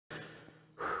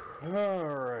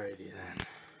Alrighty then.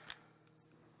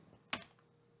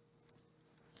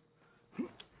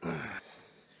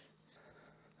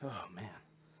 Oh man.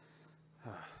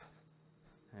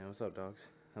 Hey, what's up, dogs?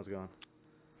 How's it going?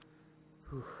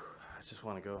 Whew, I just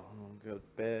want to go home, go to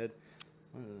bed.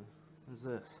 What is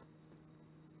this?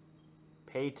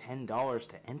 Pay $10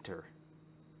 to enter.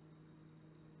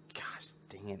 Gosh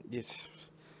dang it. Gosh,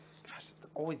 it's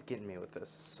always getting me with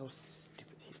this. It's so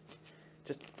stupid.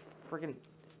 Just friggin',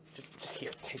 just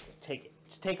here, take it.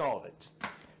 Just take all of it.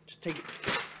 Just take it.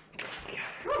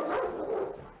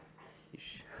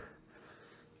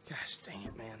 Gosh dang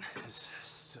it, man. It's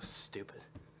so stupid.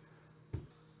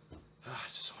 I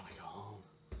just want to go home.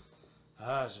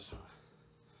 I just want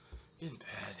to get in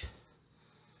bed.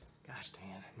 Gosh dang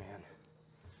it, man.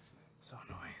 So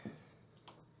annoying.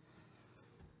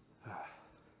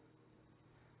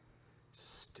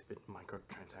 Stupid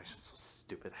microtransactions. So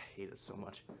stupid. I hate it so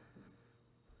much.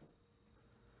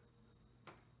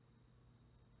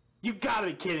 You gotta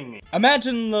be kidding me.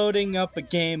 Imagine loading up a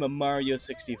game of Mario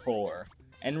 64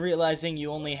 and realizing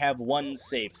you only have one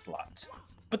save slot.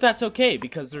 But that's okay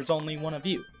because there's only one of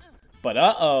you. But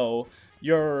uh-oh,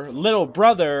 your little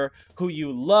brother, who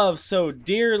you love so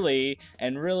dearly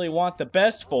and really want the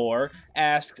best for,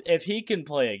 asks if he can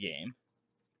play a game.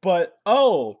 But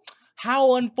oh,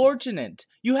 how unfortunate.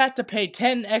 You have to pay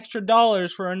 $10 extra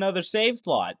for another save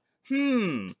slot.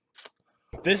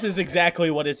 This is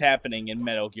exactly what is happening in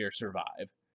Metal Gear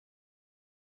Survive.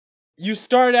 You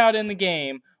start out in the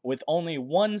game with only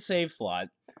one save slot,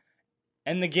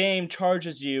 and the game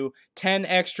charges you $10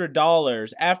 extra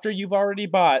after you've already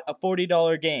bought a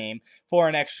 $40 game for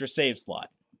an extra save slot.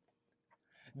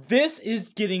 This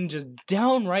is getting just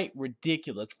downright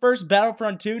ridiculous. First,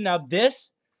 Battlefront 2, now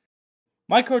this.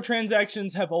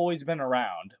 Microtransactions have always been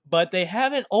around, but they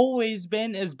haven't always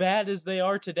been as bad as they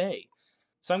are today.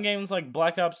 Some games like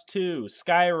Black Ops 2,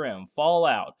 Skyrim,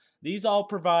 Fallout, these all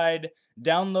provide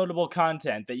downloadable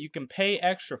content that you can pay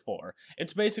extra for.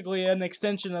 It's basically an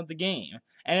extension of the game.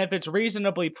 And if it's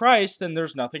reasonably priced, then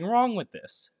there's nothing wrong with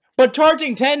this. But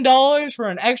charging $10 for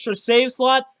an extra save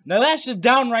slot, now that's just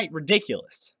downright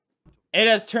ridiculous. It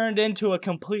has turned into a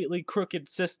completely crooked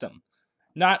system.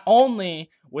 Not only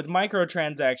with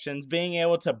microtransactions being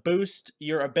able to boost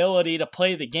your ability to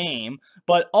play the game,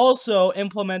 but also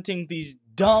implementing these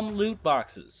dumb loot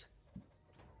boxes.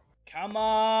 Come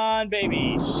on,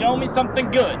 baby. Show me something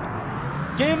good.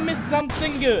 Give me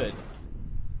something good.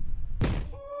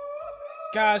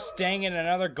 Gosh dang it,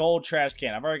 another gold trash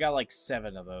can. I've already got like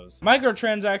 7 of those.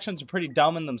 Microtransactions are pretty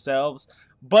dumb in themselves,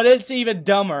 but it's even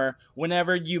dumber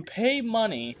whenever you pay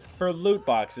money for loot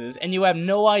boxes and you have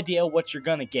no idea what you're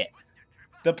gonna get.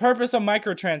 The purpose of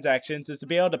microtransactions is to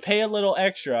be able to pay a little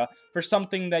extra for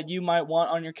something that you might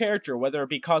want on your character, whether it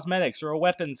be cosmetics or a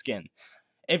weapon skin.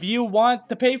 If you want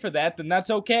to pay for that, then that's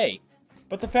okay.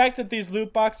 But the fact that these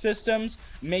loot box systems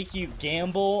make you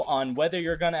gamble on whether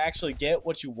you're going to actually get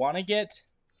what you want to get,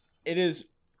 it is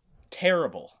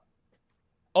terrible.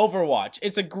 Overwatch,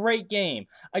 it's a great game.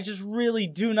 I just really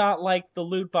do not like the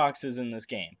loot boxes in this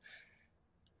game.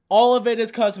 All of it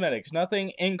is cosmetics.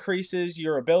 Nothing increases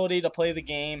your ability to play the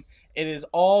game. It is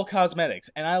all cosmetics,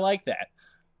 and I like that.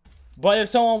 But if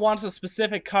someone wants a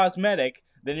specific cosmetic,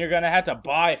 then you're going to have to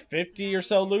buy 50 or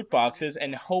so loot boxes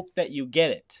and hope that you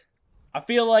get it. I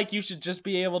feel like you should just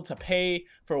be able to pay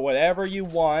for whatever you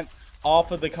want off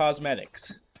of the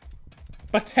cosmetics.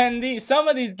 But then some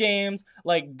of these games,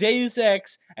 like Deus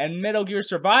Ex and Metal Gear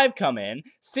Survive come in,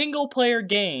 single-player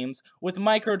games with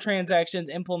microtransactions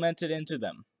implemented into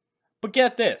them. But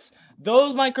get this,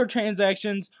 those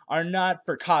microtransactions are not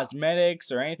for cosmetics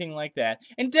or anything like that.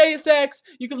 In Deus Ex,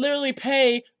 you can literally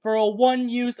pay for a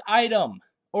one-use item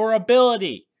or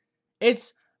ability.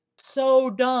 It's so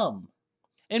dumb.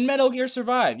 In Metal Gear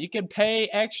Survive, you can pay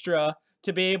extra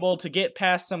to be able to get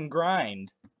past some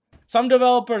grind. Some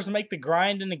developers make the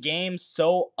grind in a game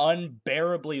so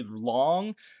unbearably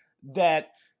long that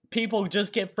people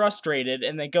just get frustrated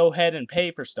and they go ahead and pay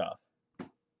for stuff.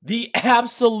 The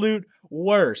absolute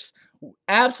worst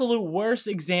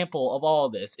example of all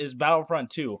of this is Battlefront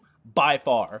 2, by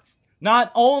far.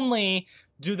 Not only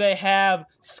do they have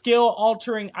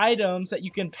skill-altering items that you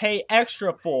can pay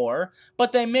extra for,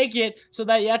 but they make it so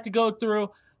that you have to go through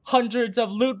hundreds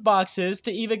of loot boxes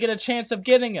to even get a chance of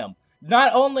getting them.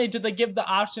 Not only do they give the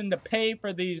option to pay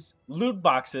for these loot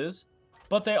boxes,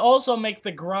 but they also make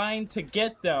the grind to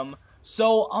get them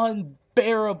so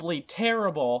unbearably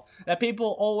terrible that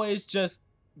people always just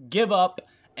give up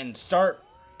and start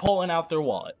pulling out their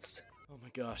wallets. Oh my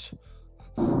gosh.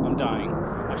 I'm dying.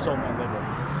 I sold my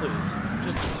liver. Please.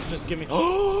 Just give me.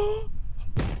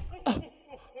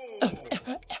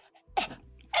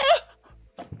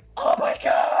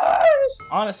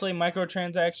 Honestly,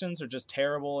 microtransactions are just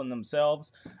terrible in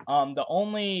themselves. The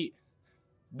only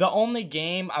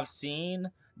game I've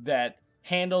seen that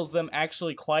handles them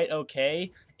actually quite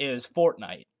okay is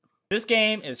Fortnite. This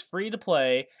game is free to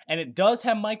play, and it does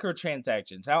have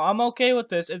microtransactions. Now, I'm okay with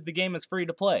this if the game is free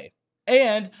to play.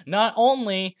 And not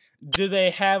only do they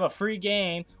have a free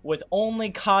game with only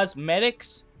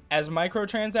cosmetics as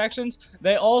microtransactions,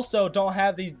 they also don't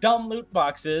have these dumb loot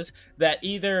boxes that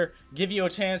either give you a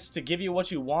chance to give you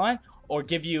what you want or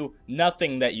give you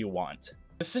nothing that you want.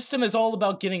 The system is all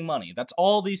about getting money. That's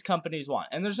all these companies want.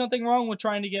 And there's nothing wrong with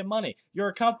trying to get money. You're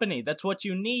a company. That's what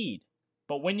you need.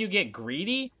 But when you get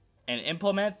greedy and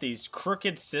implement these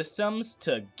crooked systems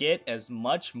to get as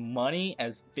much money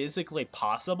as physically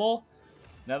possible,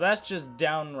 now that's just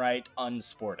downright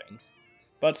unsporting.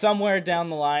 But somewhere down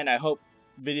the line, I hope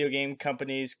video game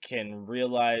companies can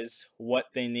realize what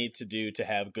they need to do to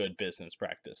have good business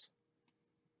practice.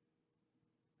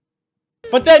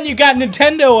 But then you got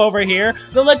Nintendo over here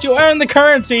that let you earn the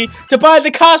currency to buy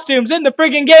the costumes in the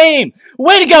friggin' game!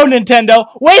 Way to go, Nintendo!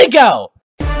 Way to go!